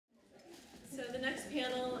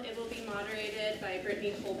moderated by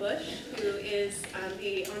Brittany, who is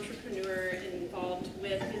the entrepreneur involved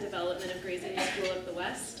with the development of Grazing School of the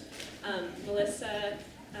West. Melissa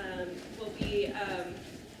will be,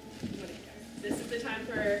 this is the time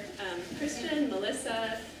for Christain,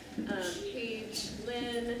 Melissa,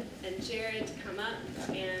 Paigelynn, and Jared to come up,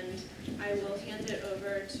 and I will hand it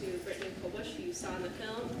over to Brittany, who you saw in the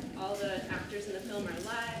film. All the actors in the film are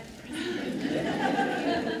live.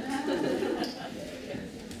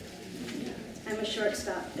 I'm a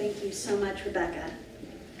shortstop. Thank you so much, Rebecca.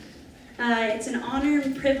 It's an honor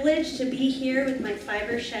and privilege to be here with my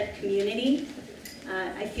Fibershed community.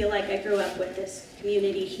 I feel like I grew up with this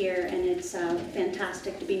community here, and it's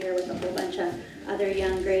fantastic to be here with a whole bunch of other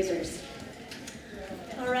young grazers.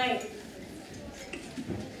 All right.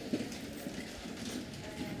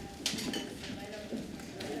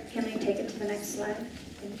 Can we take it to the next slide?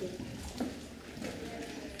 Thank you.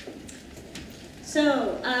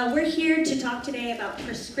 So we're here to talk today about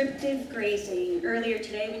prescriptive grazing. Earlier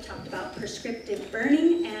today we talked about prescriptive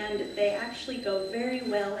burning, and they actually go very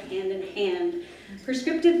well hand in hand.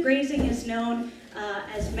 Prescriptive grazing is known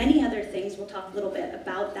as many other things. We'll talk a little bit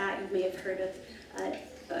about that. You may have heard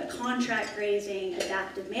of contract grazing,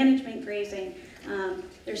 adaptive management grazing.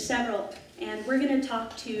 There's several. And we're going to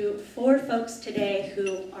talk to 4 folks today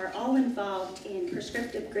who are all involved in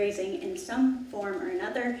prescriptive grazing in some form or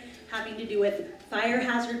another, having to do with fire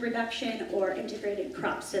hazard reduction or integrated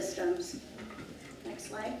crop systems. Next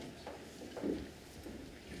slide.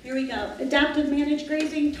 Here we go. Adaptive managed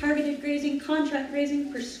grazing, targeted grazing, contract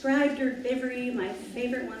grazing, prescribed herbivory. My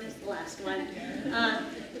favorite one is the last one.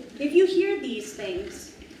 If you hear these things,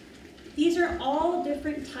 these are all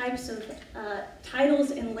different types of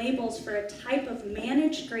titles and labels for a type of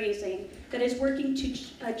managed grazing that is working to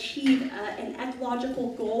achieve an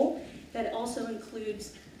ecological goal that also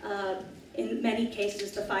includes, in many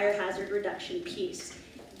cases, the fire hazard reduction piece.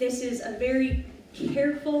 This is a very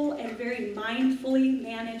careful and very mindfully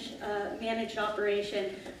managed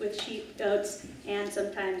operation with sheep, goats, and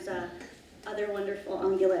sometimes other wonderful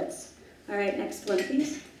ungulates. All right, next one,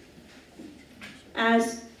 please.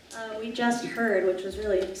 As we just heard, which was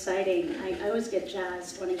really exciting, I always get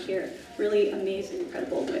jazzed when I hear really amazing,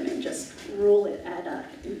 incredible women just rule it at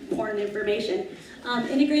important information.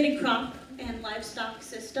 Integrated crop and livestock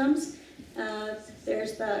systems.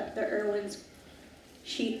 There's the Irwin's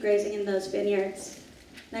sheep grazing in those vineyards.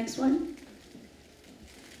 Next one.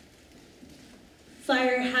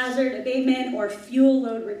 Fire hazard abatement or fuel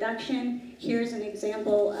load reduction. Here's an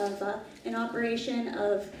example of an operation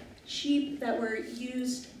of sheep that were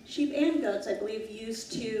used, sheep and goats, I believe,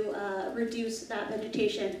 used to reduce that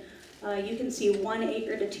vegetation. You can see 1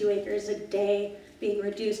 acre to 2 acres a day being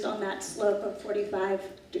reduced on that slope of 45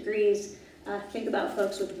 degrees. Think about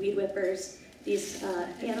folks with weed whippers. These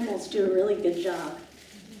animals do a really good job.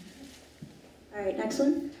 All right, next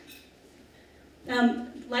one.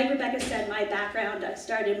 Like Rebecca said, my background, I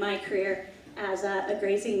started my career as a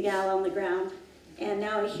grazing gal on the ground. And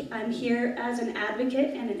now I'm here as an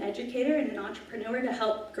advocate and an educator and an entrepreneur to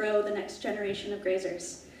help grow the next generation of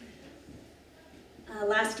grazers.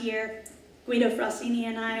 Last year, Guido Frassini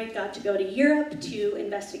and I got to go to Europe to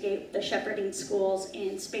investigate the shepherding schools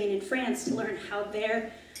in Spain and France to learn how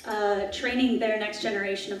they're training their next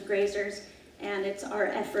generation of grazers. And it's our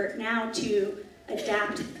effort now to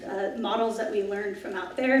adapt models that we learned from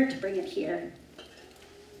out there to bring it here.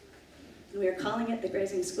 And we are calling it the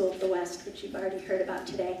Grazing School of the West, which you've already heard about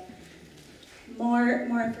today. More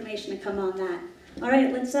information to come on that. All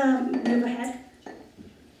right, let's move ahead.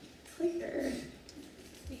 Clicker.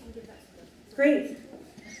 Great.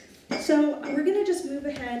 So we're going to just move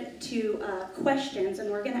ahead to questions, and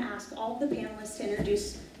we're going to ask all the panelists to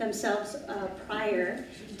introduce themselves prior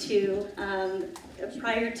to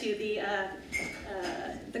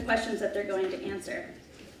the questions that they're going to answer.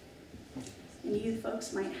 And you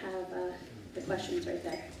folks might have the questions right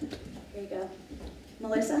there. Here you go.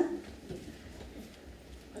 Melissa?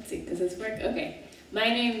 Let's see, does this work? Okay. My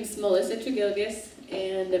name's Melissa Tregilgas,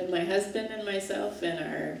 and my husband and myself and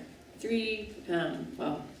our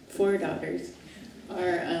 4 daughters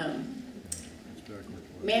are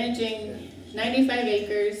managing 95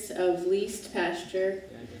 acres of leased pasture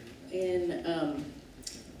in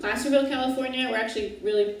Placerville, California. We're actually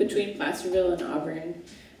really between Placerville and Auburn.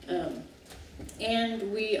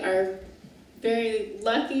 And we are very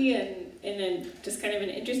lucky and in just kind of an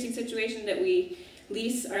interesting situation that we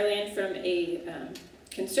lease our land from a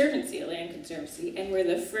conservancy, a land conservancy, and we're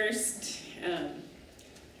the first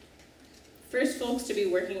folks to be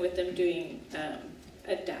working with them doing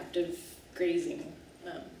adaptive grazing.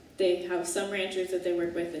 They have some ranchers that they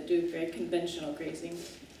work with that do very conventional grazing,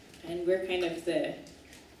 and we're kind of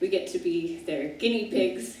we get to be their guinea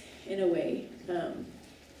pigs in a way,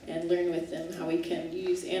 and learn with them how we can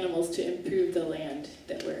use animals to improve the land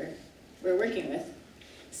that we're working with.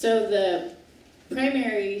 So the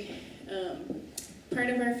primary part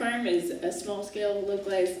of our farm is a small-scale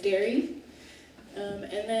localized dairy, and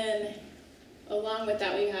then along with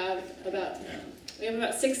that we have about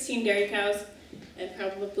 16 dairy cows and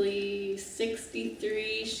probably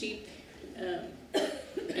 63 sheep.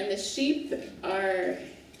 And the sheep are,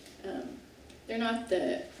 they're not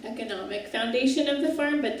the economic foundation of the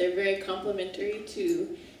farm, but they're very complementary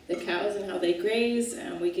to the cows and how they graze.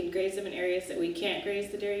 We can graze them in areas that we can't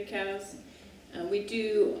graze the dairy cows. We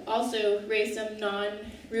do also raise some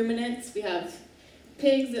non-ruminants. We have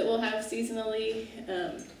pigs that we'll have seasonally,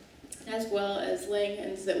 as well as laying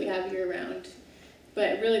hens that we have year-round.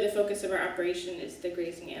 But really the focus of our operation is the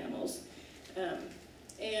grazing animals.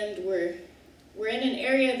 And we're in an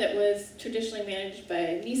area that was traditionally managed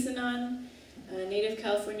by Nisenan, native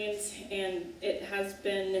Californians, and it has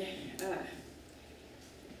been,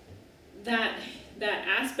 that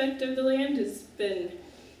aspect of the land has been,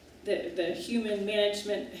 the human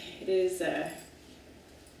management is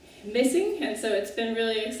missing, and so it's been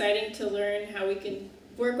really exciting to learn how we can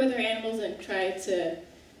work with our animals and try to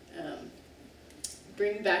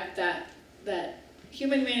bring back that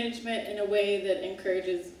human management in a way that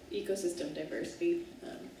encourages ecosystem diversity.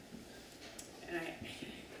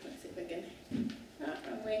 Let's see if I can,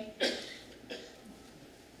 wrong way.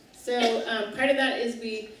 So part of that is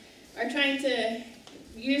we are trying to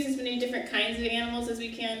use as many different kinds of animals as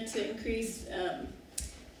we can to increase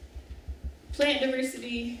plant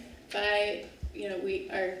diversity by, we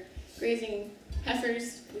are grazing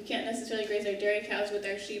heifers. We can't necessarily graze our dairy cows with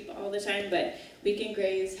our sheep all the time, but we can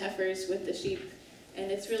graze heifers with the sheep. And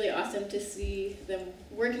it's really awesome to see them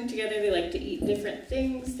working together. They like to eat different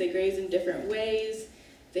things. They graze in different ways.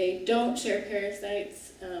 They don't share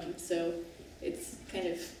parasites. So it's kind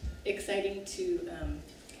of exciting to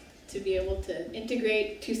be able to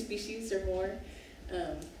integrate 2 species or more.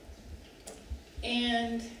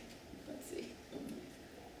 And let's see.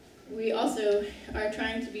 We also are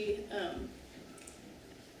trying to be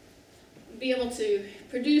able to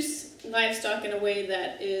produce livestock in a way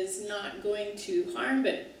that is not going to harm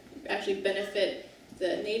but actually benefit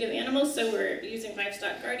the native animals. So we're using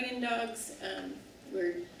livestock guardian dogs.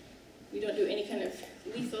 We don't do any kind of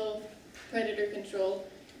lethal predator control.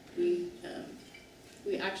 We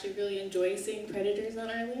actually really enjoy seeing predators on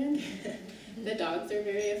our land. The dogs are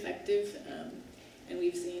very effective, and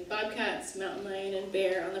we've seen bobcats, mountain lion, and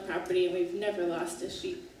bear on the property, and we've never lost a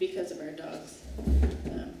sheep because of our dogs.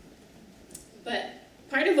 But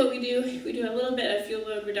part of what we do a little bit of fuel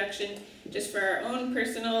load reduction just for our own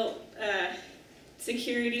personal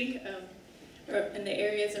security in the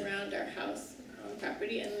areas around our house on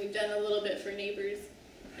property, and we've done a little bit for neighbors.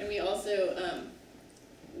 And we also,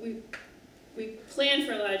 we plan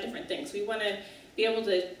for a lot of different things. We want to be able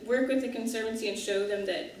to work with the Conservancy and show them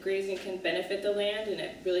that grazing can benefit the land, and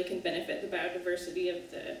it really can benefit the biodiversity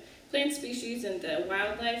of the plant species and the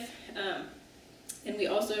wildlife. And we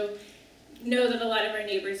also know that a lot of our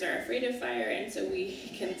neighbors are afraid of fire, and so we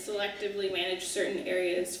can selectively manage certain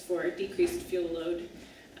areas for decreased fuel load.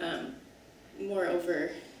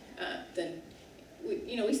 Moreover,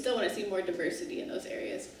 we still want to see more diversity in those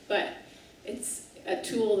areas, but it's a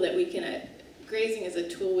tool that we can, grazing is a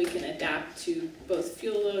tool we can adapt to both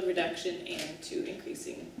fuel load reduction and to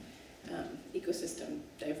increasing ecosystem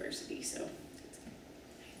diversity. So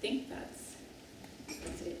I think that's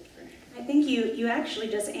it for... I think you actually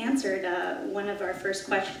just answered one of our first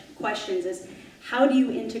questions is, how do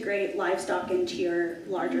you integrate livestock into your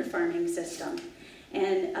larger farming system?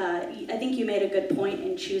 And I think you made a good point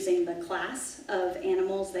in choosing the class of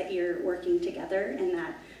animals that you're working together, and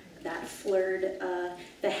that flirt,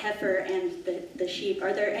 the heifer and the sheep.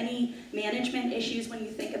 Are there any management issues when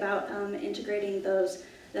you think about integrating those,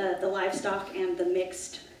 the livestock and the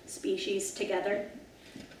mixed species together?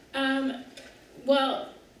 Well,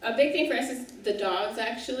 a big thing for us is the dogs,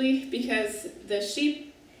 actually, because the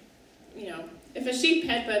sheep, if a sheep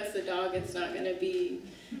headbutts the dog, it's not going to be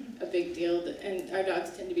a big deal, and our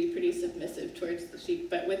dogs tend to be pretty submissive towards the sheep.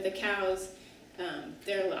 But with the cows,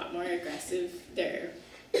 they're a lot more aggressive. They're,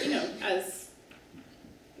 as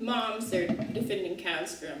moms, they're defending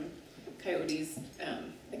calves from coyotes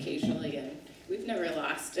occasionally, and we've never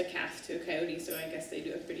lost a calf to a coyote, so I guess they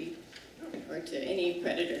do or to any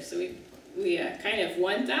predator. So we kind of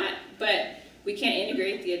want that, but we can't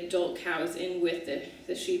integrate the adult cows in with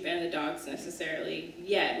the sheep and the dogs necessarily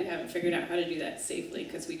yet. We haven't figured out how to do that safely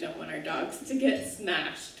because we don't want our dogs to get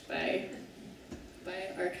smashed by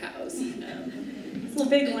our cows.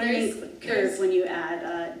 big And learning curve when you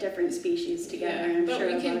add different species together. Yeah, I'm but sure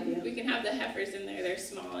we a lot of you. can have the heifers in there. They're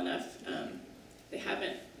small enough. They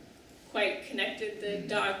haven't quite connected the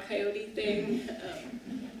dog-coyote thing,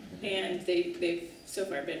 and they've so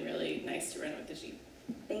far been really nice to run with the sheep.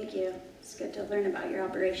 Thank you. It's good to learn about your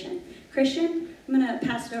operation. Christian, I'm going to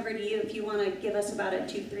pass it over to you if you want to give us about a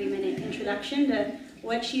 2-3 minute introduction to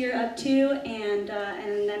what you're up to, and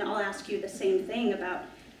then I'll ask you the same thing about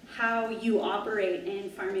how you operate in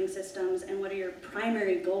farming systems and what are your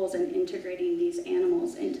primary goals in integrating these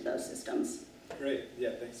animals into those systems. Great. Yeah,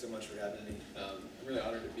 thanks so much for having me. I'm really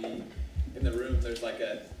honored to be in the room. There's like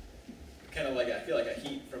a kind of like I feel like a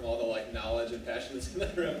heat from all the like knowledge and passion that's in the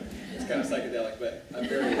room. It's kind of psychedelic, but I'm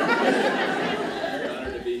very, very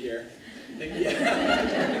honored to be here. I think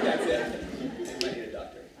that's it. I might need a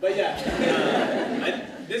doctor. But yeah,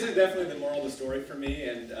 this is definitely the moral of the story for me,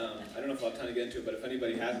 and I don't know if I'll have time to get into it, but if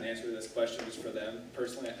anybody has an answer to this question just for them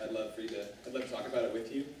personally, I'd love to talk about it with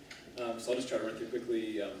you. So I'll just try to run through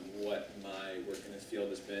quickly what my work in this field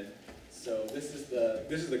has been. So this is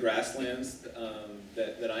the grasslands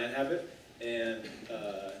that I inhabit, and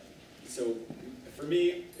so for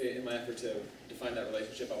me, in my effort to define that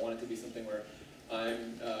relationship, I want it to be something where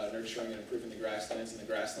I'm nurturing and improving the grasslands, and the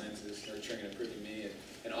grasslands is nurturing and improving me,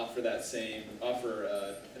 and offer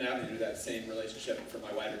an avenue to that same relationship for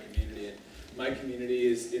my wider community. And my community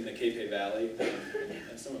is in the Cape Valley,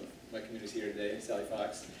 and some of my community's here today, Sally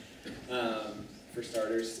Fox, for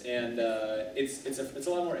starters, and it's a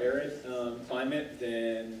lot more arid climate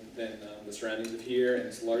than the surroundings of here, and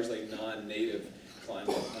it's largely non-native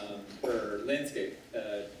climate or landscape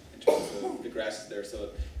in terms of the grasses there. So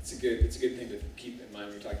it's a good thing to keep in mind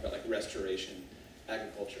when you're talking about like restoration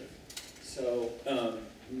agriculture. So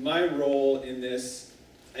my role in this,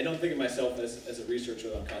 I don't think of myself as a researcher,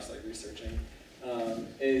 though I'm constantly researching,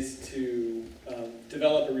 is to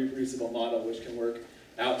develop a reproducible model which can work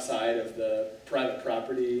outside of the private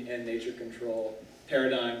property and nature control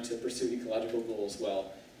paradigm to pursue ecological goals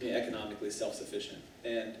while being economically self-sufficient.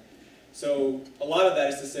 And so a lot of that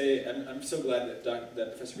is to say, I'm so glad that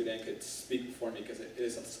Professor Christain could speak before me, because it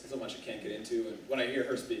is so much I can't get into. And when I hear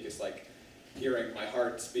her speak, it's like hearing my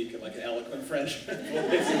heart speak in like an eloquent French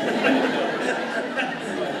voice.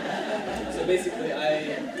 So basically,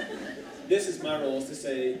 this is my role, is to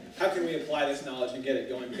say, how can we apply this knowledge and get it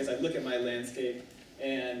going? Because I look at my landscape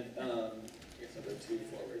and, I guess I'll go too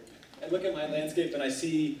forward. I look at my landscape and I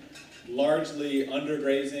see largely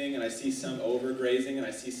undergrazing, and I see some overgrazing, and I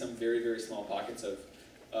see some very, very small pockets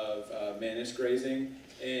of managed grazing.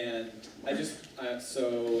 And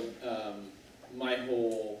my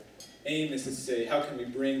whole aim is to say, how can we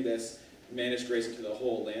bring this managed grazing to the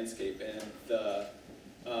whole landscape? And the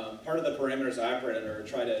part of the parameters I operate under are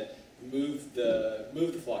try to move the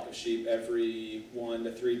flock of sheep every 1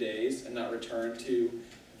 to 3 days and not return to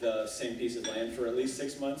the same piece of land for at least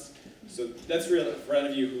 6 months. So that's really, for any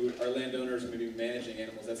of you who are landowners and maybe managing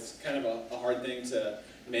animals, that's kind of a hard thing to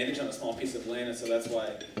manage on a small piece of land, and so that's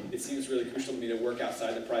why it seems really crucial to me to work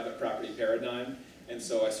outside the private property paradigm. And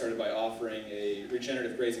so I started by offering a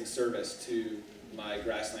regenerative grazing service to my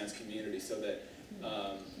grasslands community, so that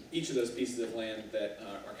each of those pieces of land that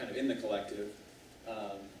are kind of in the collective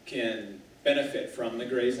can benefit from the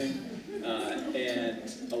grazing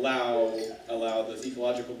and allow those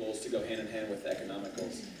ecological goals to go hand in hand with the economic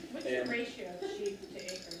goals. What's the ratio of sheep to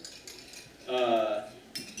acres?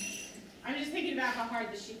 I'm just thinking about how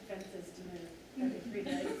hard the sheep fence is to move every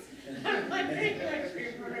 3 days. I'm wondering what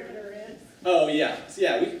your perimeter is. Oh yeah, so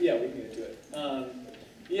we can get into it.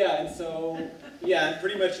 And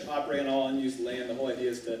pretty much operate on all unused land. The whole idea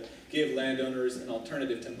is to give landowners an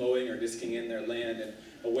alternative to mowing or disking in their land, and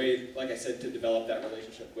a way, like I said, to develop that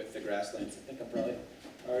relationship with the grasslands. I think I'm probably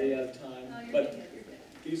already out of time. But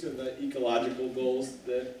these are the ecological goals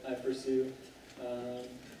that I pursue.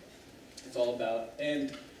 It's all about,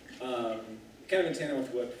 and kind of in tandem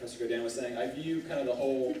with what Professor Christain was saying, I view kind of the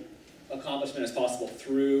whole accomplishment as possible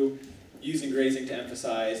through using grazing to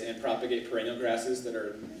emphasize and propagate perennial grasses that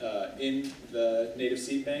are in the native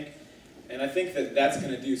seed bank. And I think that that's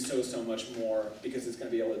going to do so much more, because it's going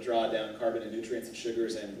to be able to draw down carbon and nutrients and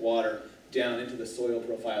sugars and water down into the soil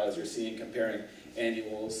profile, as you're seeing comparing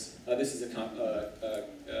annuals. This is a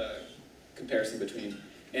comparison between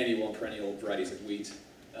annual and perennial varieties of wheat,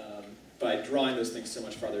 by drawing those things so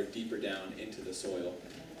much farther deeper down into the soil.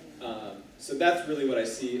 So that's really what I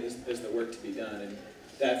see as the work to be done. And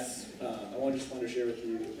that's, I just wanted to share with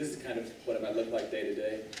you, this is kind of what it might look like day to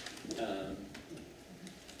day.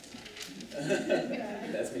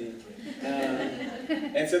 That's me.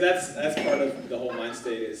 And so that's part of the whole mind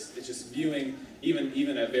state is it's just viewing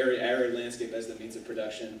even a very arid landscape as the means of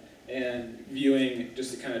production, and viewing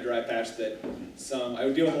just a kind of dry patch that I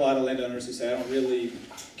would deal with a lot of landowners who say, I don't really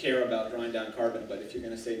care about drawing down carbon, but if you're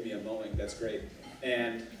going to save me a mowing, that's great.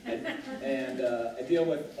 And I deal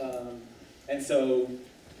with, and so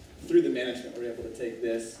through the management, we're able to take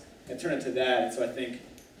this and turn it to that. And so I think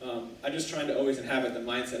I'm just trying to always inhabit the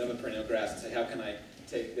mindset of a perennial grass and say, how can I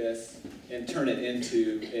take this and turn it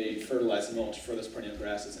into a fertilized mulch for those perennial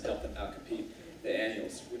grasses and help them outcompete the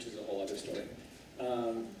annuals, which is a whole other story.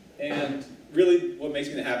 And really what makes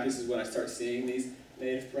me the happiest is when I start seeing these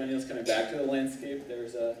native perennials coming back to the landscape.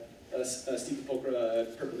 There's a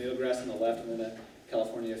Stephenpulchra purple needlegrass on the left and then a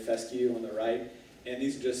California fescue on the right. And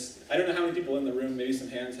these are just, I don't know how many people in the room, maybe some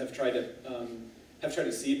hands, have tried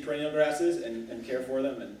to seed perennial grasses and care for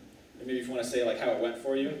them, and maybe if you want to say like how it went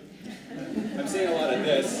for you. I'm seeing a lot of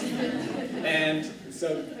this. And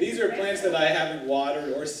so these are plants that I haven't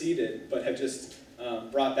watered or seeded, but have just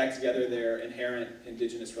brought back together their inherent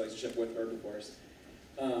indigenous relationship with herbivores.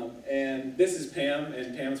 And this is Pam,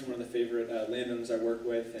 and Pam's one of the favorite landowners I work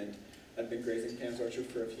with, and I've been grazing Pam's orchard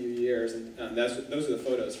for a few years, and those are the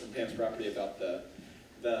photos from Pam's property about the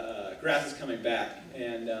grasses coming back.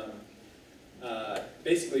 And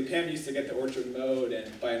basically, Pam used to get the orchard mowed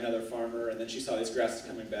by another farmer, and then she saw these grasses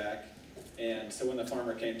coming back. And so when the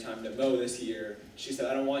farmer came time to mow this year, she said,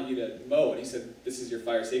 I don't want you to mow. And he said, this is your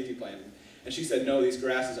fire safety plan. And she said, no, these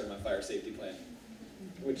grasses are my fire safety plan.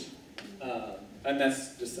 Which, and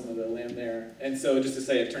that's just some of the land there. And so just to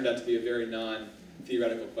say, it turned out to be a very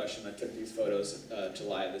non-theoretical question. I took these photos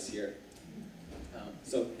July of this year.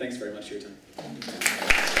 So thanks very much for your time.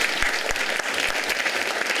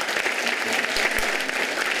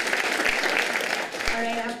 All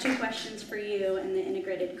right, I have two questions for you and the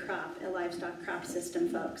integrated livestock crop system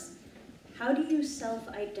folks. How do you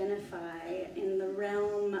self-identify in the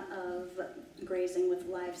realm of grazing with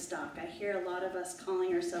livestock? I hear a lot of us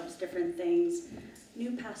calling ourselves different things: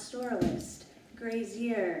 new pastoralist,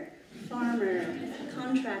 grazier, farmer,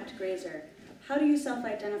 contract grazer. How do you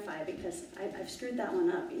self-identify? Because I've screwed that one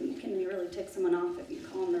up, and you can really tick someone off if you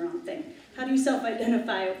call them the wrong thing. How do you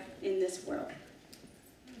self-identify in this world?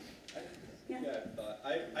 Yeah,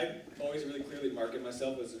 I've always really clearly market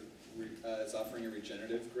myself as offering a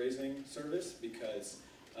regenerative grazing service, because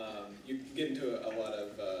you get into a lot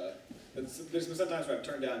of, there's been sometimes where I've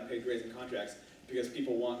turned down paid grazing contracts because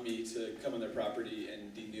people want me to come on their property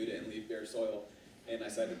and denude it and leave bare soil. And I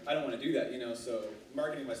said, I don't want to do that, so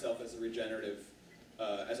marketing myself as a regenerative,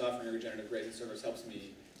 as offering a regenerative grazing service helps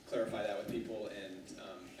me clarify that with people and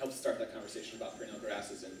helps start that conversation about perennial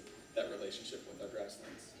grasses and that relationship with our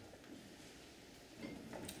grasslands.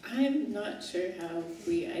 I'm not sure how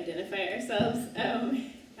we identify ourselves.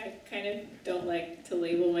 I kind of don't like to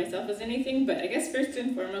label myself as anything, but I guess first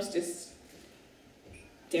and foremost just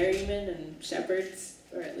dairymen and shepherds,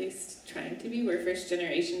 or at least trying to be. We're first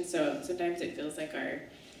generation, so sometimes it feels like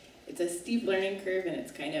it's a steep learning curve, and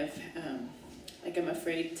it's kind of like I'm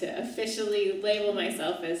afraid to officially label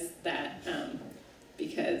myself as that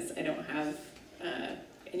because I don't have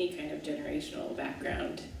any kind of generational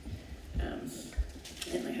background.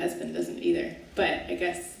 And my husband doesn't either. But I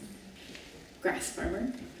guess grass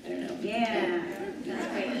farmer, I don't know. Yeah, that's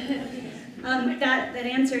great. That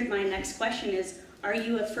answered my next question is, are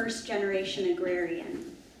you a first generation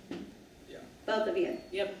agrarian? Yeah. Both of you?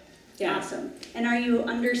 Yep. Yeah. Awesome. And are you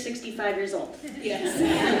under 65 years old? Yes.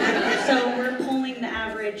 So we're pulling the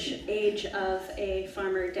average age of a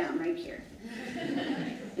farmer down right here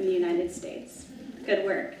in the United States. Good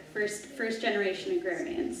work. First generation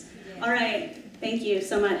agrarians. All right. Thank you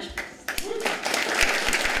so much.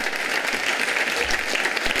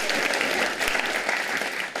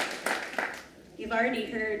 You've already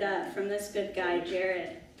heard from this good guy,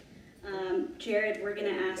 Jared. Jared, we're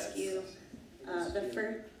going to ask you the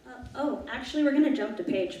first... actually, we're going to jump to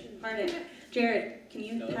Paige. Pardon. Jared, can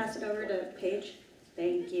you pass it over to Paige?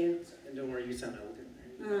 Thank you. And don't worry, you sound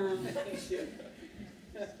elegant.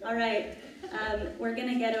 All right. We're going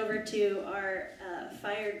to get over to our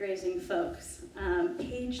fire grazing folks.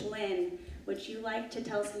 Paigelynn, would you like to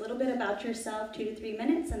tell us a little bit about yourself, 2 to 3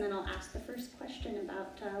 minutes, and then I'll ask the first question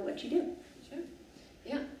about what you do. Sure.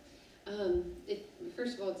 Yeah.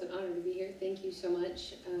 First of all, it's an honor to be here. Thank you so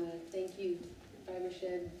much. Thank you,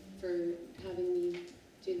 Fibershed, for having me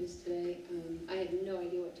do this today. I had no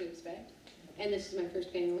idea what to expect, and this is my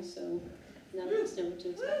first panel, so none of us know what to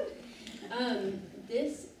expect.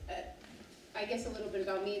 I guess a little bit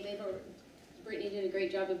about me. Brittany did a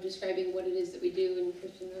great job of describing what it is that we do, and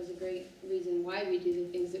Christain has a great reason why we do the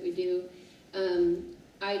things that we do.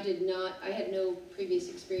 I had no previous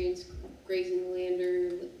experience grazing the land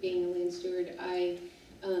or being a land steward. I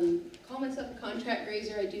call myself a contract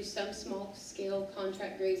grazer. I do some small scale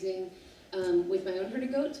contract grazing with my own herd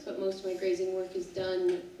of goats, but most of my grazing work is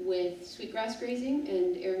done with sweetgrass grazing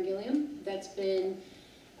and Aeringillium. That's been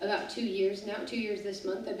about 2 years now, 2 years this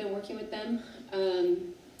month I've been working with them.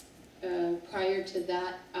 Prior to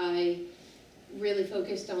that, I really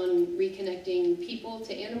focused on reconnecting people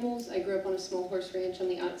to animals. I grew up on a small horse ranch on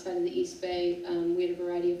the outside of the East Bay. We had a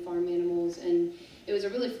variety of farm animals, and it was a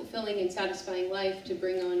really fulfilling and satisfying life to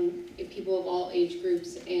bring on people of all age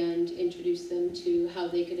groups and introduce them to how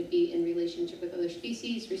they could be in relationship with other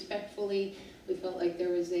species respectfully. We felt like there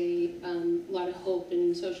was a lot of hope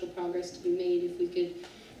and social progress to be made if we could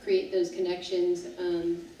create those connections.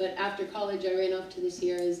 But after college, I ran off to the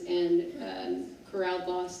Sierras and corral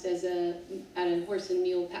bossed at a horse and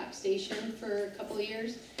mule pack station for a couple of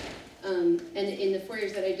years. And in the 4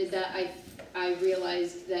 years that I did that, I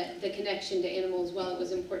realized that the connection to animals, while it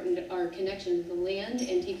was important, our connection to the land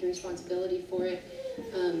and taking responsibility for it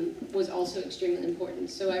was also extremely important.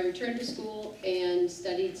 So I returned to school and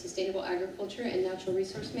studied sustainable agriculture and natural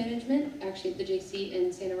resource management, actually at the JC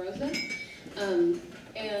in Santa Rosa.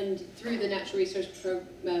 And through the natural resource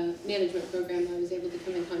management program, I was able to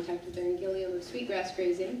come in contact with Aeringillium of sweetgrass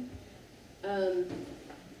grazing.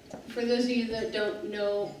 For those of you that don't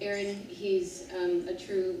know Aaron, he's a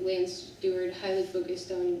true land steward, highly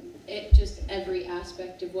focused on just every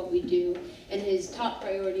aspect of what we do. And his top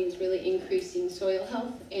priority is really increasing soil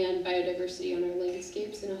health and biodiversity on our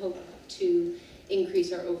landscapes in a hope to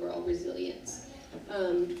increase our overall resilience.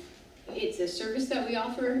 It's a service that we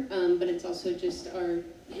offer, but it's also just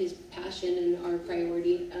his passion and our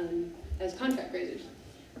priority as contract grazers.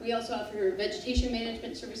 We also offer vegetation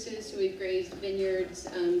management services, so we've grazed vineyards,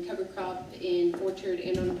 cover crop in orchard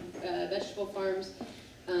and on vegetable farms,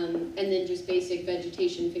 and then just basic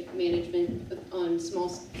vegetation management on small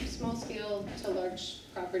scale to large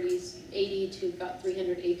properties. 80 to about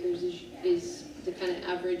 300 acres is the kind of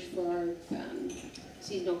average for our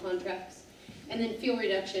seasonal contracts. And then fuel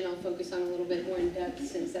reduction I'll focus on a little bit more in depth,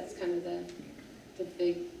 since that's kind of the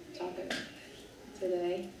big topic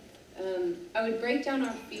today. I would break down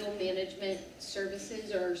our fuel management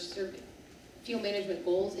services or fuel management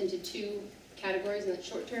goals into two categories, in the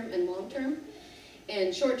short term and long term.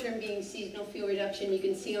 And short term being seasonal fuel reduction. You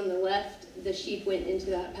can see on the left, the sheep went into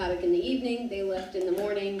that paddock in the evening, they left in the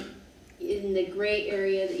morning. In the gray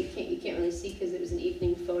area that you can't really see because it was an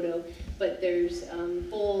evening photo, but there's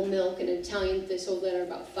bull, milk, and Italian thistle that are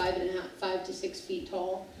about 5 to 6 feet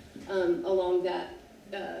tall along that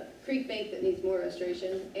creek bank that needs more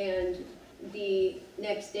restoration. And the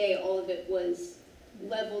next day, all of it was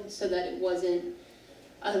leveled so that it wasn't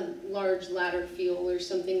a large ladder fuel or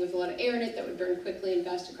something with a lot of air in it that would burn quickly and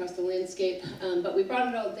fast across the landscape. But we brought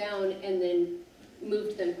it all down and then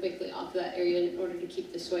moved them quickly off of that area in order to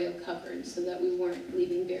keep the soil covered so that we weren't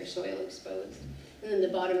leaving bare soil exposed. And then the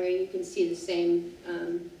bottom area, you can see the same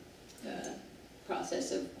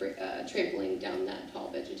process of trampling down that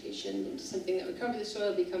tall vegetation into something that would cover the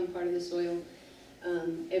soil, become part of the soil,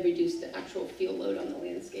 and reduce the actual fuel load on the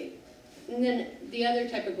landscape. And then the other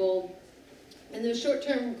type of goal, and those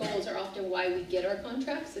short-term goals are often why we get our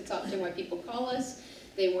contracts. It's often why people call us.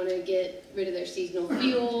 They want to get rid of their seasonal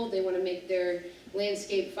fuel. They want to make their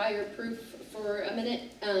landscape fireproof for a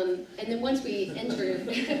minute. And then once we enter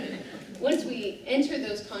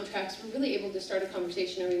those contracts, we're really able to start a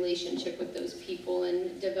conversation, a relationship with those people,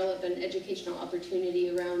 and develop an educational opportunity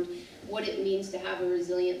around what it means to have a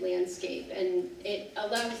resilient landscape. And it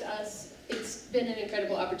allows us, it's been an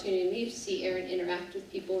incredible opportunity to me to see Aaron interact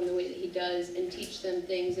with people in the way that he does and teach them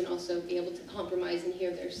things, and also be able to compromise and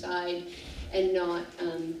hear their side, and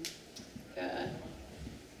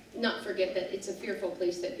not forget that it's a fearful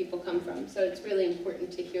place that people come from. So it's really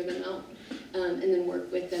important to hear them out and then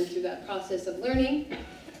work with them through that process of learning.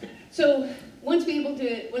 So once we're able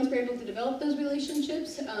to develop those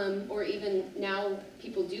relationships, or even now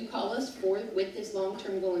people do call us with this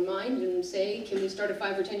long-term goal in mind and say, can we start a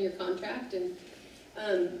 5 or 10-year contract, and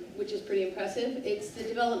which is pretty impressive. It's the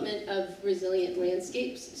development of resilient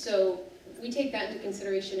landscapes. So we take that into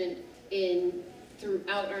consideration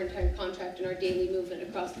throughout our entire contract and our daily movement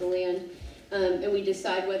across the land. And we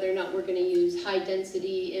decide whether or not we're going to use high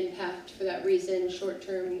density impact for that reason,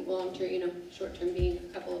 short-term, long-term, short-term being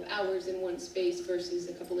a couple of hours in one space versus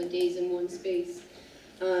a couple of days in one space.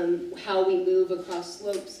 How we move across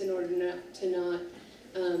slopes in order to not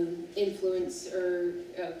influence or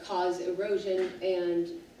cause erosion, and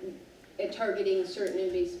at targeting certain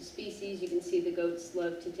invasive species. You can see the goats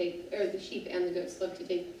love to take, or the sheep and the goats love to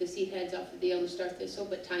take the seed heads off of the yellow star thistle,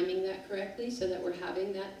 but timing that correctly so that we're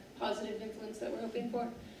having that positive influence that we're hoping for.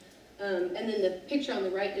 And then the picture on the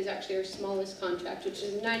right is actually our smallest contract, which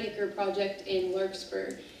is a 9-acre project in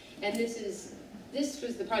Larkspur. And this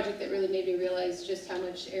was the project that really made me realize just how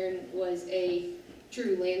much Aaron was a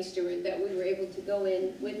true land steward, that we were able to go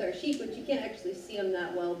in with our sheep, which you can't actually see them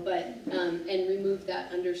that well, but and remove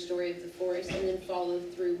that understory of the forest, and then follow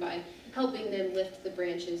through by helping them lift the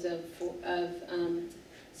branches of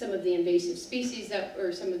some of the invasive species that,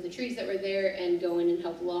 or some of the trees that were there, and go in and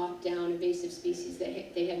help lock down invasive species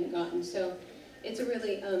that they hadn't gotten. So it's a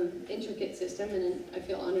really intricate system, and I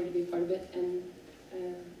feel honored to be part of it. And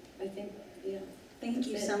I think, yeah. Thank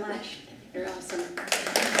you so much. You're awesome.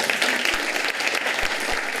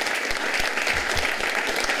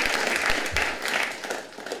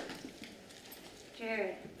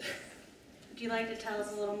 Jared, would you like to tell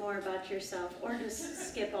us a little more about yourself, or just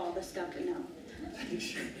skip all the stuff we know?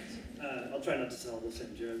 I'll try not to tell the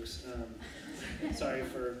same jokes. Sorry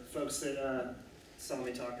for folks that saw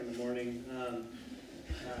me talk in the morning.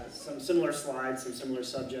 Some similar slides, some similar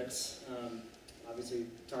subjects. Obviously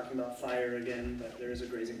talking about fire again, but there is a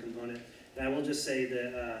grazing component. And I will just say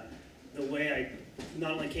that the way I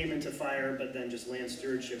not only came into fire, but then just land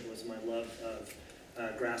stewardship was my love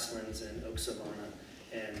of grasslands and oak savanna.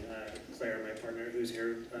 And Claire, my partner, who's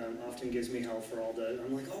here, often gives me hell for all the,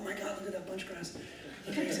 I'm like, oh my God, look at that bunch grass.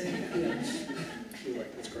 Amazing. Yeah. She's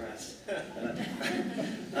like, it's grass.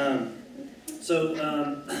 I'm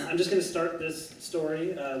just going to start this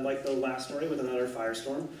story, like the last story, with another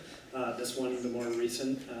firestorm. This one, the more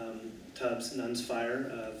recent, Tubbs Nuns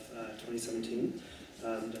Fire of 2017.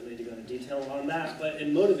 Don't need to go into detail on that, but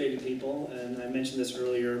it motivated people, and I mentioned this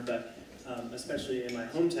earlier, but especially in my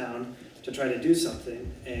hometown, to try to do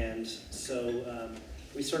something. And so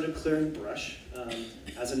we started clearing brush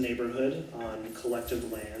as a neighborhood on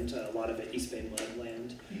collective land, a lot of it East Bay mud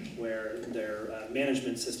land, where their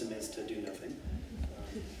management system is to do nothing.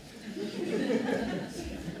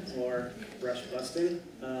 Or brush busting.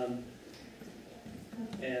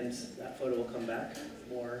 And that photo will come back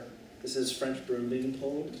more. This is French broom being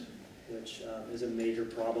pulled, which is a major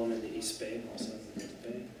problem in the East Bay and also in the North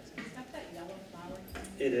Bay. Is that yellow flower?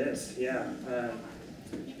 It is, yeah.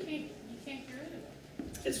 You can't get rid of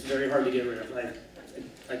it. It's very hard to get rid of.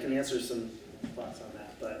 I can answer some thoughts on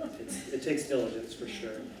that, but it takes diligence for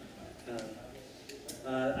sure.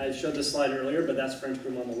 I showed this slide earlier, but that's French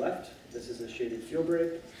broom on the left. This is a shaded field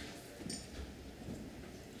break.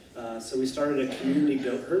 So we started a community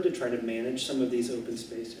goat herd to try to manage some of these open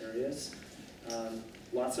space areas.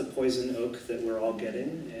 Lots of poison oak that we're all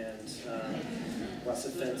getting, and lots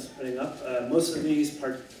of fence putting up. Most of these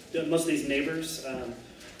neighbors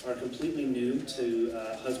are completely new to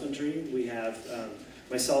husbandry. We have,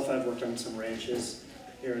 myself, I've worked on some ranches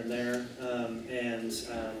here and there, and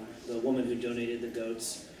the woman who donated the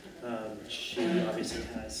goats, she obviously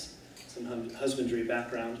has some husbandry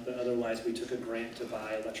background, but otherwise we took a grant to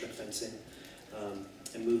buy electric fencing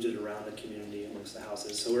and moved it around the community amongst the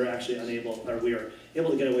houses. So we are able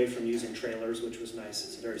to get away from using trailers, which was nice.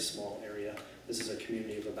 It's a very small area. This is a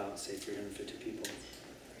community of about, say, 350 people.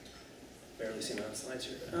 Barely seen on slides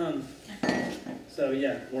here. So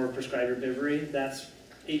yeah, more prescribed herbivory. That's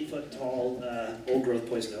 8-foot tall old growth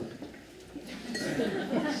poison oak.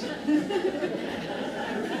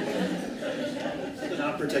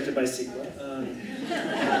 Not protected by CEQA.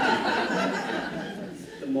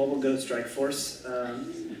 The mobile goat strike force.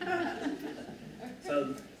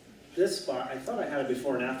 So this spot, I thought I had it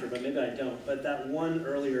before and after, but maybe I don't. But that one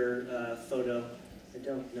earlier photo, I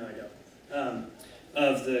don't,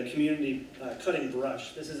 of the community cutting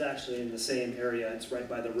brush. This is actually in the same area. It's right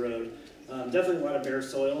by the road. Definitely a lot of bare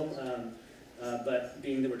soil, but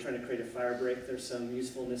being that we're trying to create a fire break, there's some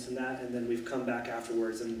usefulness in that. And then we've come back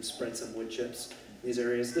afterwards and spread some wood chips in these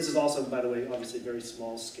areas. This is also, by the way, obviously very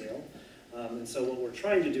small scale. And so what we're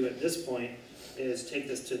trying to do at this point is take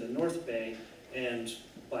this to the North Bay, and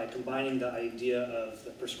by combining the idea of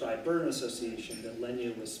the Prescribed Burn Association that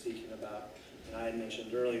Lenya was speaking about, and I had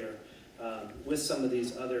mentioned earlier, with some of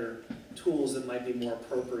these other tools that might be more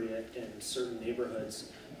appropriate in certain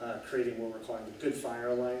neighborhoods, creating what we're calling the Good Fire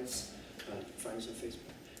Alliance. Find us on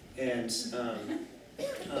Facebook. And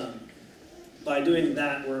by doing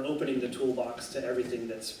that, we're opening the toolbox to everything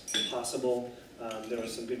that's possible. There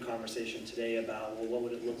was some good conversation today about, well, what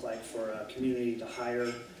would it look like for a community to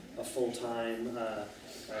hire a full-time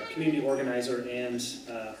community organizer and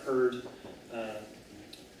herd,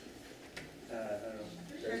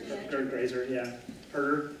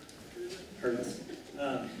 herder.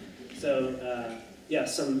 So yeah,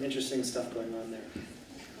 some interesting stuff going on there.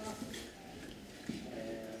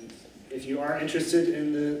 And if you are interested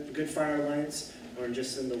in the Good Fire Alliance, or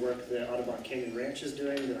just in the work that Audubon Canyon Ranch is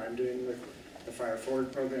doing, that I'm doing with the Fire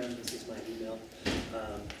Forward program, this is my email.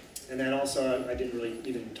 And then also, I didn't really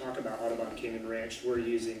even talk about Audubon Canyon Ranch. We're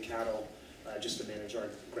using cattle just to manage our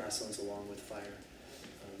grasslands along with fire.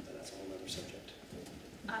 But that's a whole other subject.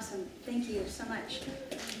 Awesome. Thank you so much.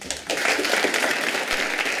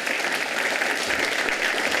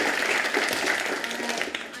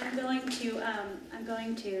 I'm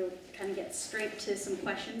going to kind of get straight to some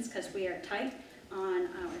questions because we are tight on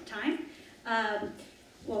our time.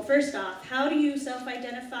 Well, first off, how do you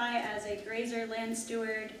self-identify as a grazer, land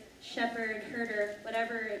steward, shepherd, herder,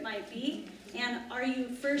 whatever it might be? And are you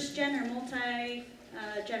first gen or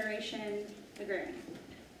multi-generation agrarian?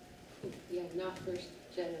 Yeah, not first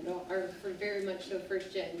gen at all, or for very much so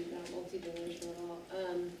first gen, not multi-generational at all.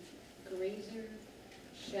 Grazer,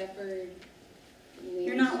 shepherd.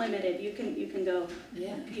 You're not limited. You can go.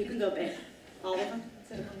 Yeah. You can go big. All of them.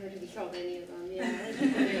 It's an honor to be called any of them. Yeah.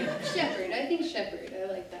 Shepherd. I think shepherd. I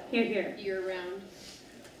like that one. Here. Year round.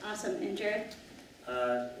 Awesome. And Jared?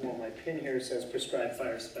 Well, my pin here says prescribed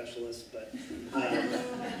fire specialist, but it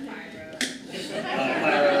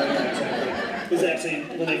was actually,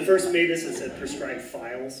 when they first made this, it said prescribed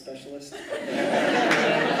file specialist.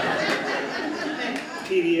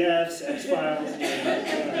 PDFs, X-Files,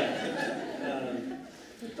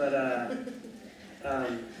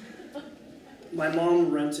 my mom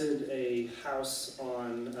rented a house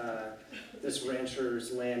on this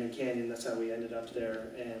rancher's land in Canyon. That's how we ended up there.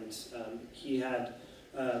 And he had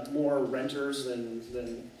more renters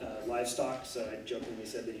than livestock, so I jokingly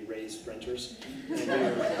said that he raised renters. And we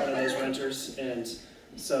were one of those renters. And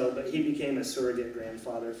so, but he became a surrogate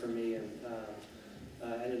grandfather for me, and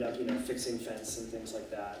ended up, fixing fence and things like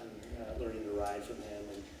that, and learning to ride from him.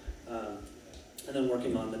 And then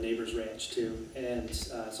working on the neighbor's ranch too. And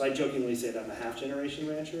so I jokingly say that I'm a half-generation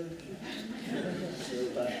rancher.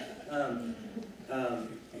 And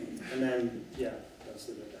then, yeah, that's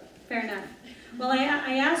the bit that. Fair enough. Well,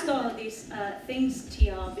 I asked all of these things to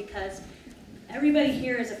y'all because everybody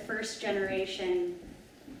here is a first-generation,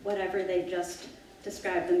 whatever they just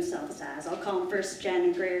describe themselves as. I'll call them first-gen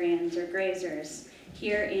agrarians or grazers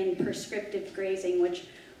here in prescriptive grazing, which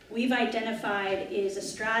we've identified is a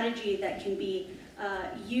strategy that can be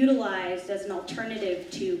utilized as an alternative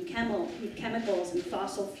to chemicals and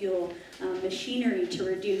fossil fuel machinery to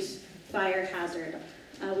reduce fire hazard.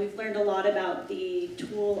 We've learned a lot about the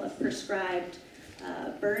tool of prescribed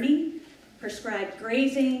burning. Prescribed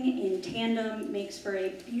grazing in tandem makes for a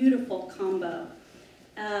beautiful combo.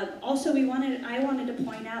 Also, I wanted to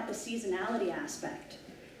point out the seasonality aspect.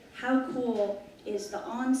 How cool is the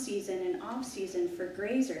on-season and off-season for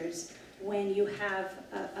grazers when you have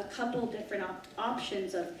a couple different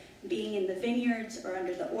options of being in the vineyards or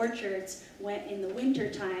under the orchards in the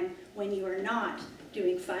winter time when you are not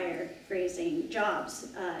doing fire grazing jobs.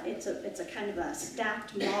 It's a kind of a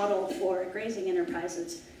stacked model for grazing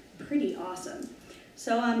enterprises. Pretty awesome.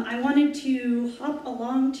 So I wanted to hop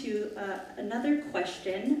along to another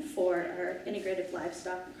question for our integrative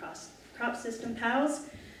livestock crop system pals.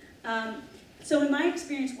 So in my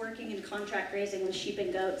experience working in contract grazing with sheep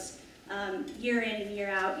and goats, year in and year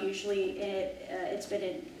out, usually it's been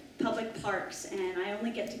in public parks, and I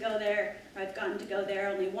only get to go there, or I've gotten to go there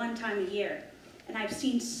only one time a year. And I've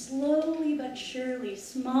seen slowly but surely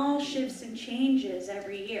small shifts and changes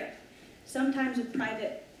every year. Sometimes with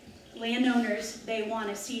private landowners, they want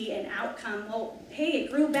to see an outcome. Well, hey,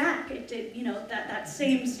 it grew back. It did, that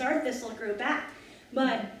same star thistle grew back.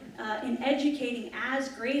 But in educating as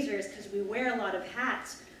grazers, because we wear a lot of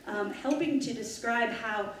hats, helping to describe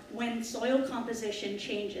how when soil composition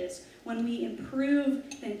changes, when we improve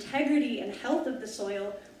the integrity and health of the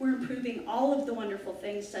soil, we're improving all of the wonderful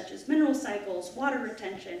things such as mineral cycles, water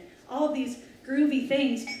retention, all of these groovy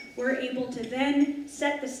things. We're able to then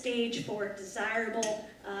set the stage for desirable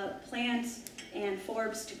plants and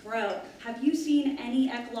forbs to grow. Have you seen any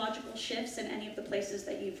ecological shifts in any of the places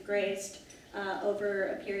that you've grazed over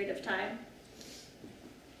a period of time?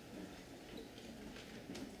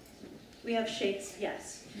 We have shakes,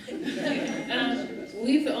 yes.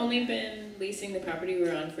 We've only been leasing the property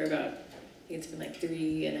we're on for about, I think it's been like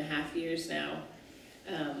 3.5 years now.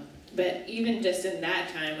 But even just in that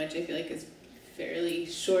time, which I feel like is fairly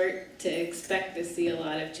short to expect to see a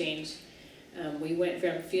lot of change, we went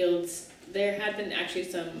from fields, there had been actually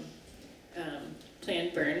some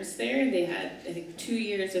planned burns there. They had, I think, 2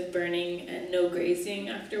 years of burning and no grazing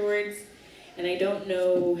afterwards. And I don't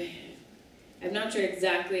know, I'm not sure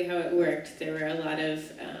exactly how it worked. There were a lot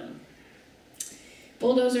of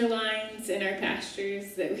bulldozer lines in our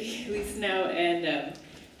pastures that we lease now, and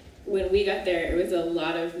when we got there, it was a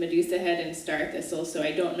lot of Medusa head and star thistle, so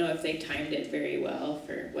I don't know if they timed it very well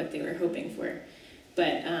for what they were hoping for.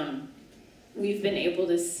 But we've been able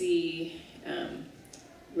to see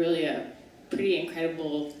really a pretty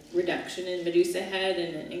incredible reduction in Medusa head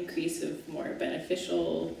and an increase of more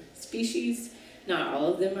beneficial species. Not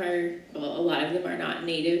all of them are, well, a lot of them are not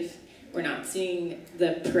native. We're not seeing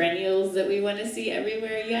the perennials that we want to see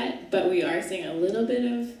everywhere yet, but we are seeing a little bit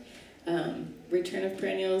of return of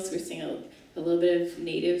perennials. We're seeing a little bit of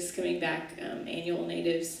natives coming back, annual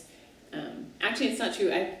natives. Actually, it's not true.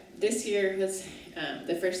 This year was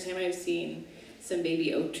the first time I've seen some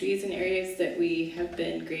baby oak trees in areas that we have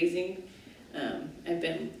been grazing. I've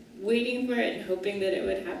been waiting for it and hoping that it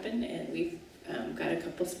would happen, and we've got a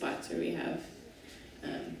couple spots where we have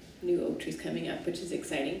new oak trees coming up, which is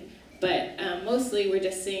exciting. But mostly we're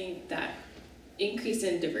just seeing that increase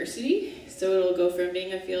in diversity. So it'll go from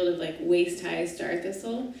being a field of like waist-high star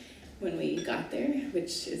thistle when we got there,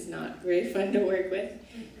 which is not very fun to work with,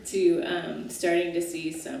 to starting to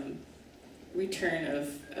see some return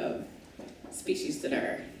of species that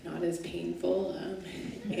are not as painful.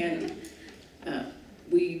 And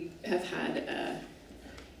we have had,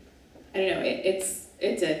 I don't know,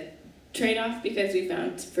 it's a trade-off because we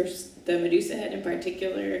found for the Medusa head in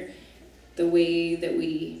particular, the way that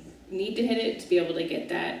we need to hit it to be able to get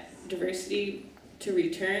that diversity to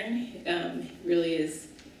return really is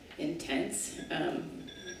intense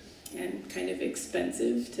and kind of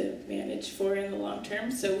expensive to manage for in the long term.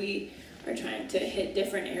 So we are trying to hit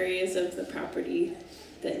different areas of the property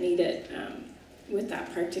that need it with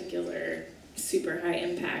that particular super high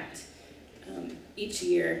impact each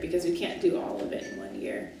year, because we can't do all of it in 1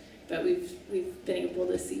 year. But we've been able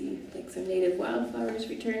to see like some native wildflowers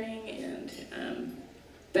returning and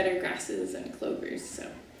better grasses and clovers, so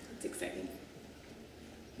it's exciting.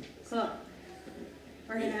 Cool.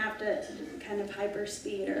 We're gonna have to kind of hyper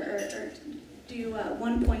speed or do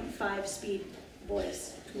 1.5 speed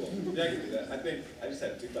voice. Cool. Yeah, I can do that. I just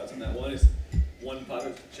had two thoughts on that. One is one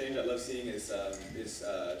positive change I love seeing is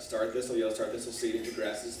star thistle, yellow star thistle seed into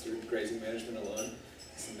grasses through grazing management alone.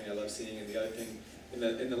 It's something I love seeing. And the other thing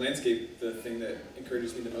in the landscape, the thing that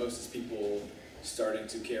encourages me the most is people starting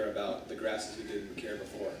to care about the grasses who didn't care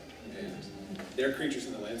before. And they're creatures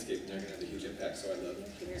in the landscape, and they're going to have a huge impact. So I love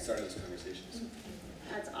starting those conversations.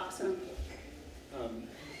 That's awesome. I'm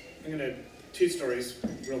going to two stories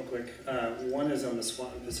real quick. One is on the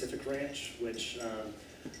Swanton Pacific Ranch, which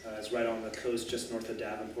is right on the coast just north of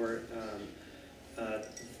Davenport.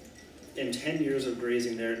 In 10 years of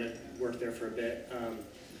grazing there, and I worked there for a bit,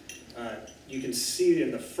 you can see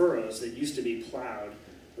in the furrows that used to be plowed,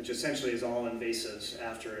 which essentially is all invasives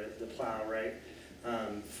after the plow, right?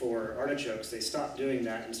 For artichokes, they stopped doing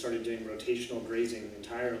that and started doing rotational grazing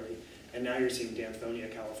entirely. And now you're seeing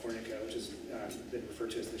Danthonia californica, which has been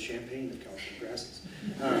referred to as the champagne of California grasses,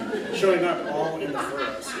 showing up all in the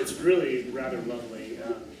furrows. It's really rather lovely.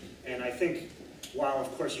 And I think while,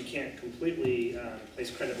 of course, you can't completely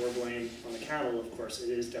place credit or blame on the cattle, of course, it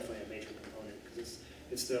is definitely a major component because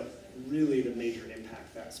it's really the major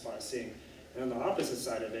impact that spot is seeing. And on the opposite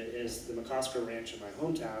side of it is the McCosker Ranch in my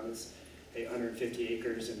hometown. It's 850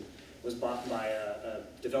 acres and was bought by a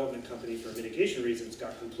development company for mitigation reasons,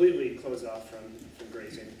 got completely closed off from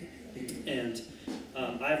grazing. And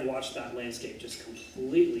I've watched that landscape just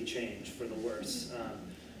completely change for the worse.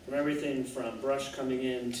 From everything from brush coming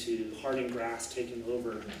in to harding grass taking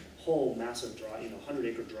over whole massive draw,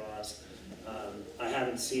 100-acre draws. I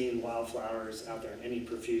haven't seen wildflowers out there in any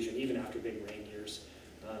profusion, even after big rain years.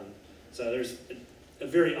 So there's a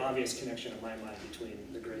very obvious connection in my mind between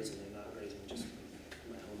the grazing and not grazing, just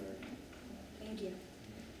in my home area. Thank you.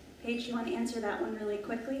 Paige, you want to answer that one really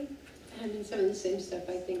quickly? I mean, some of the same stuff.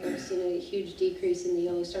 I think I've seen a huge decrease in the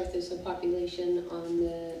yellow star thistle population on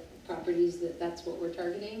the properties that's what we're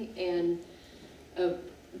targeting, and a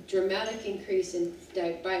dramatic increase in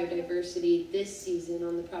biodiversity this season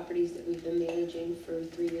on the properties that we've been managing for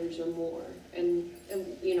 3 years or more. And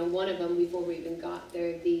one of them, before we even got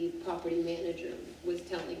there, the property manager was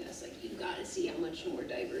telling us, like, you've got to see how much more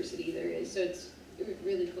diversity there is. So it's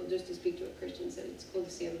really cool, just to speak to what Christain said, it's cool to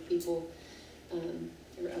see other people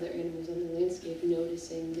or other animals on the landscape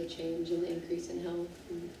noticing the change and the increase in health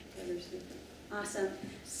and diversity. Awesome.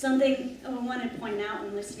 Something I want to point out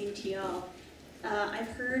when listening to y'all, I've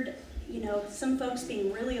heard, some folks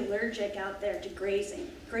being really allergic out there to grazing.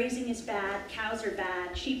 Grazing is bad, cows are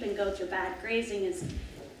bad, sheep and goats are bad, grazing has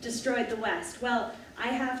destroyed the West. Well, I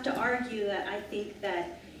have to argue that I think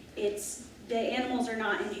that it's the animals are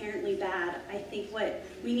not inherently bad. I think what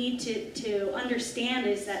we need to understand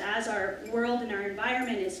is that as our world and our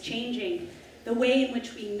environment is changing, the way in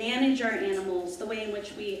which we manage our animals, the way in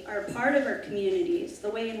which we are part of our communities, the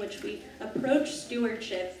way in which we approach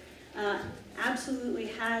stewardship absolutely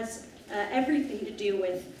has everything to do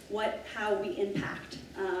with how we impact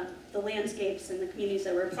the landscapes and the communities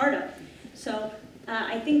that we're a part of. So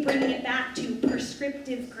I think bringing it back to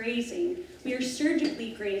prescriptive grazing, we are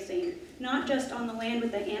surgically grazing, not just on the land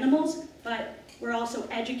with the animals, but we're also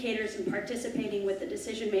educators and participating with the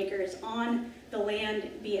decision makers on the land,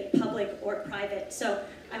 be it public or private. So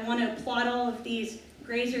I want to applaud all of these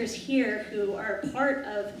grazers here who are part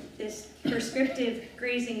of this prescriptive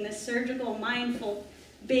grazing, this surgical, mindful,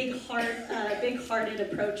 big-hearted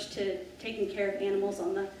approach to taking care of animals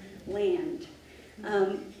on the land.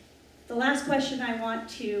 The last question I want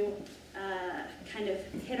to kind of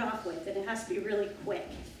hit off with, and it has to be really quick,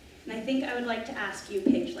 and I think I would like to ask you,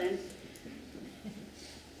 Paigelynn,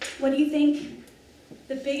 what do you think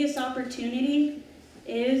the biggest opportunity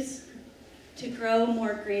is to grow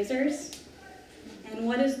more grazers? And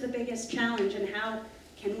what is the biggest challenge, and how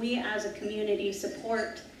can we as a community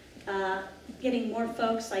support getting more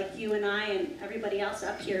folks like you and I and everybody else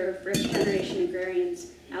up here, first generation agrarians,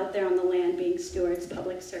 out there on the land being stewards,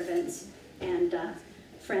 public servants, and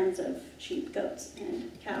friends of sheep, goats,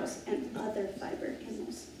 and cows, and other fiber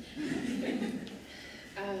animals?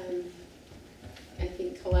 I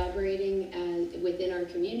think collaborating within our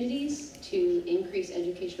communities to increase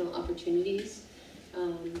educational opportunities.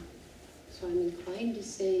 So I'm inclined to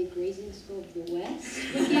say Grazing School of the West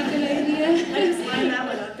would be a good idea. I just lined that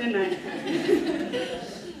one up, didn't I?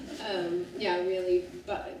 Yeah, really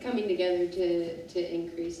coming together to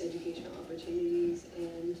increase educational opportunities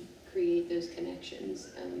and create those connections,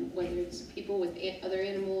 whether it's people with other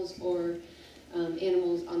animals or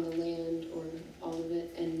animals on the land or all of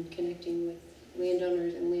it, and connecting with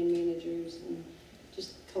landowners and land managers, and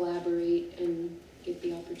just collaborate and get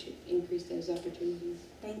the increase those opportunities.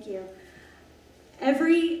 Thank you.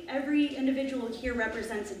 Every individual here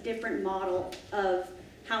represents a different model of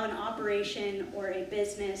how an operation or a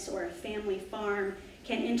business or a family farm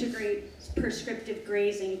can integrate prescriptive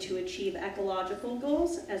grazing to achieve ecological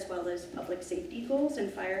goals as well as public safety goals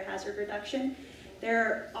and fire hazard reduction. There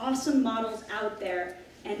are awesome models out there,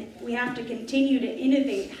 and we have to continue to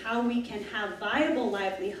innovate how we can have viable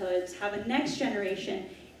livelihoods, have a next generation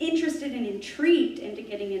interested and intrigued into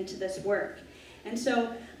getting into this work. And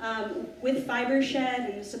so with Fibershed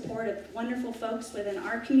and the support of wonderful folks within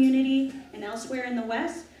our community and elsewhere in the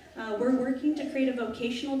West, we're working to create a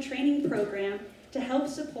vocational training program to help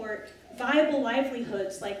support viable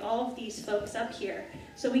livelihoods like all of these folks up here,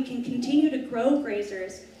 so we can continue to grow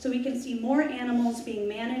grazers, so we can see more animals being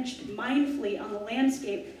managed mindfully on the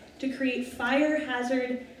landscape to create fire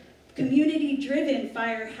hazard, community-driven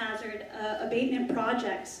fire hazard abatement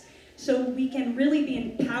projects, so we can really be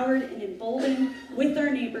empowered and emboldened with our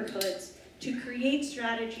neighborhoods to create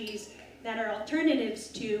strategies that are alternatives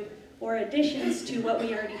to or additions to what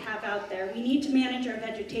we already have out there. We need to manage our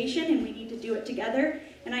vegetation, and we need to do it together.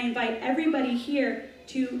 And I invite everybody here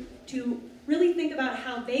to really think about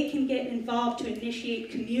how they can get involved to initiate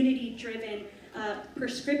community-driven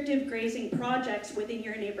prescriptive grazing projects within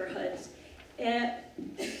your neighborhoods.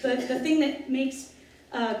 The thing that makes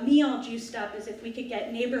me all juiced up is if we could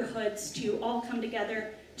get neighborhoods to all come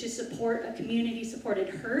together to support a community-supported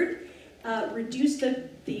herd, reduce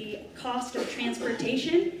the cost of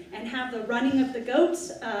transportation, and have the running of the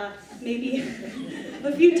goats maybe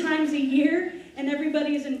a few times a year, and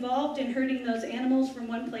everybody is involved in herding those animals from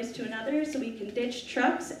one place to another, so we can ditch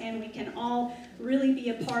trucks and we can all really be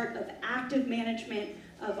a part of active management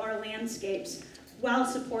of our landscapes while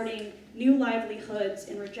supporting new livelihoods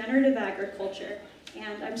in regenerative agriculture.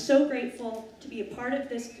 And I'm so grateful to be a part of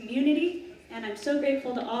this community, and I'm so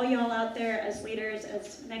grateful to all y'all out there as leaders,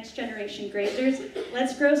 as next generation grazers.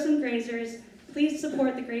 Let's grow some grazers. Please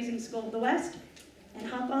support the Grazing School of the West, and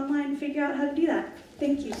hop online and figure out how to do that.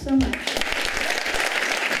 Thank you so much.